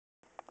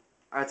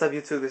Alright, what's up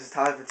YouTube? This is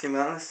Tyler from Team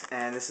Relentless,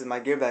 and this is my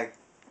gear bag.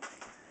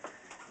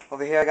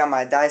 Over here I got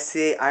my Dye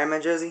C8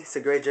 Ironman jersey. It's a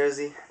great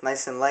jersey,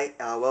 nice and light,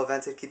 well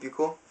vented, keep you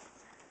cool.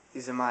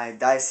 These are my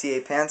Dye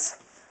C8 pants.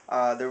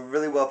 They're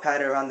really well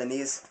padded around the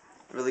knees,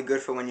 really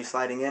good for when you're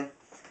sliding in.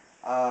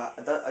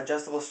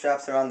 Adjustable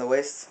straps around the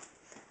waist,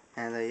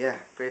 and yeah,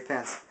 great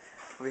pants.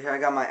 Over here I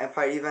got my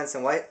Empire Events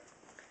in white.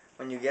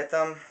 When you get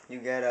them, you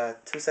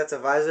get 2 sets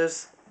of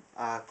visors,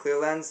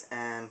 clear lens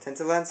and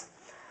tinted lens.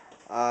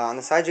 On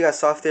the side you got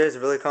soft ears,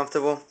 really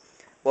comfortable,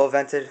 well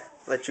vented,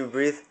 let you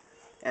breathe,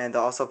 and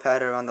also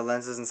padded around the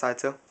lenses inside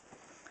too.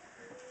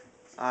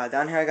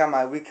 Down here I got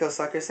my We Kill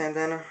Sucker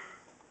bandana.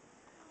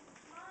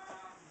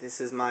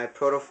 This is my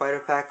Proto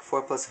Fighter Pack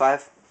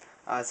 4+5.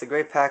 It's a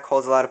great pack,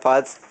 holds a lot of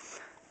pods.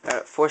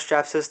 Got a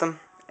 4-strap system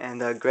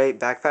and great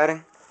back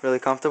padding, really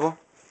comfortable.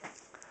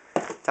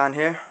 Down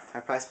here, my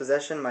prized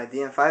possession, my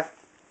DM5.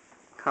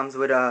 Comes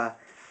with a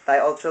Dye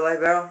Ultralight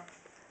barrel,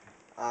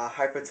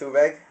 Hyper 2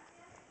 reg,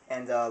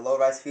 and low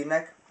rise feed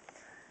neck.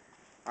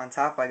 On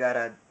top I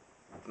got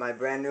my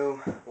brand new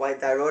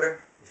white dye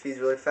rotor. It feeds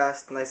really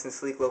fast, nice and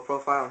sleek, low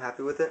profile. I'm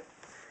happy with it.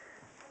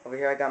 Over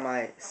here I got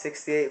my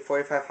 68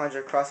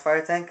 4500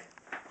 Crossfire tank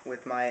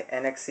with my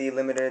NXC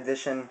limited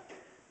edition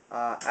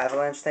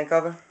avalanche tank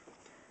cover.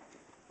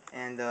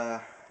 And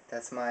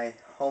that's my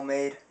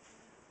homemade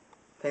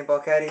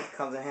paintball caddy.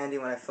 Comes in handy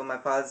when I fill my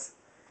pods.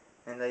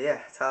 And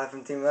yeah, Tyler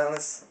from Team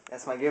Relentless.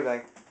 That's my gear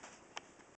bag.